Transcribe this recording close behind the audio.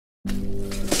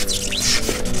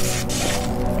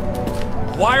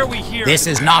Why are we here? This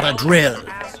is not a drill.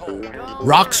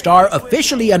 Rockstar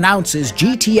officially announces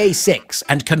GTA 6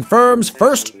 and confirms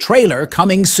first trailer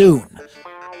coming soon.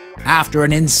 After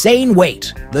an insane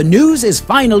wait, the news is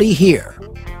finally here.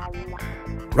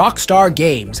 Rockstar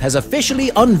Games has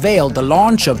officially unveiled the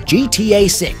launch of GTA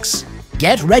 6.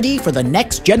 Get ready for the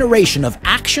next generation of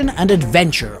action and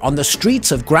adventure on the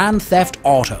streets of Grand Theft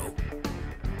Auto.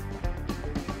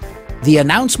 The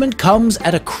announcement comes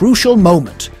at a crucial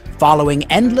moment, following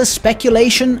endless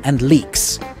speculation and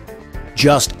leaks.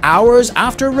 Just hours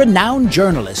after renowned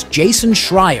journalist Jason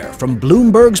Schreier from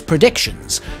Bloomberg's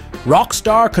predictions,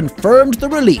 Rockstar confirmed the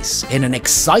release in an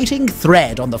exciting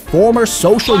thread on the former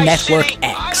social network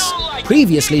X,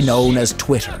 previously known as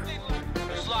Twitter.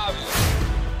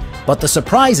 But the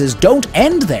surprises don't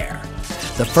end there.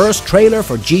 The first trailer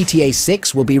for GTA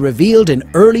 6 will be revealed in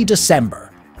early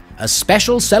December, a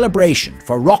special celebration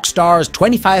for Rockstar's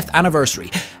 25th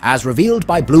anniversary, as revealed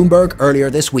by Bloomberg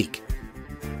earlier this week.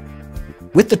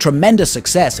 With the tremendous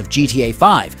success of GTA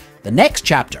 5, the next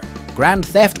chapter, Grand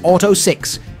Theft Auto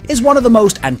 6, is one of the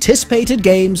most anticipated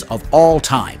games of all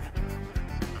time.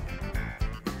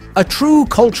 A true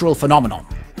cultural phenomenon,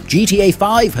 GTA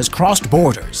 5 has crossed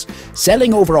borders,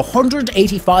 selling over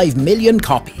 185 million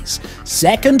copies,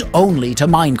 second only to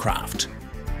Minecraft.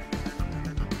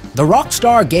 The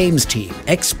Rockstar Games team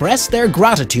expressed their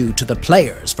gratitude to the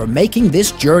players for making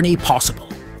this journey possible.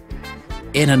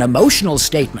 In an emotional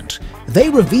statement, they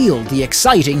revealed the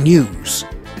exciting news.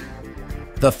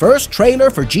 The first trailer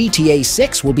for GTA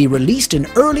 6 will be released in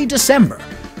early December,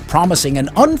 promising an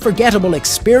unforgettable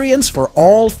experience for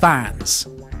all fans.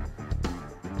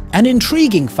 An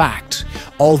intriguing fact,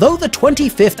 although the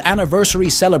 25th anniversary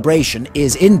celebration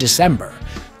is in December,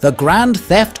 the Grand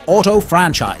Theft Auto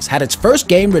franchise had its first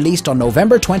game released on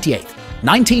November 28,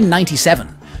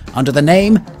 1997, under the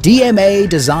name DMA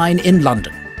Design in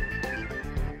London.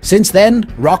 Since then,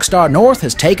 Rockstar North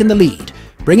has taken the lead,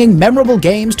 bringing memorable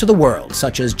games to the world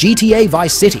such as GTA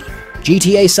Vice City,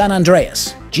 GTA San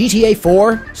Andreas, GTA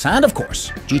 4, and of course,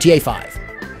 GTA 5.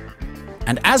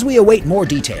 And as we await more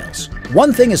details,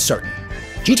 one thing is certain.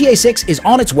 GTA 6 is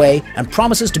on its way and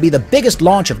promises to be the biggest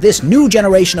launch of this new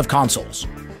generation of consoles.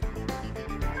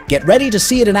 Get ready to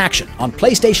see it in action on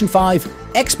PlayStation 5,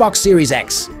 Xbox Series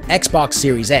X, Xbox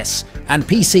Series S, and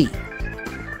PC.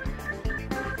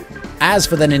 As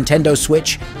for the Nintendo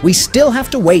Switch, we still have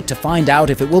to wait to find out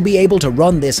if it will be able to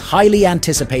run this highly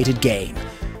anticipated game.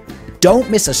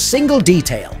 Don't miss a single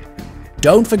detail.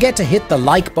 Don't forget to hit the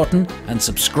like button and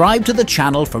subscribe to the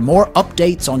channel for more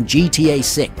updates on GTA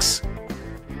 6.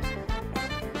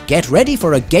 Get ready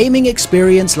for a gaming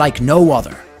experience like no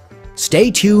other.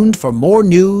 Stay tuned for more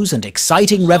news and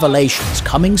exciting revelations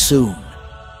coming soon.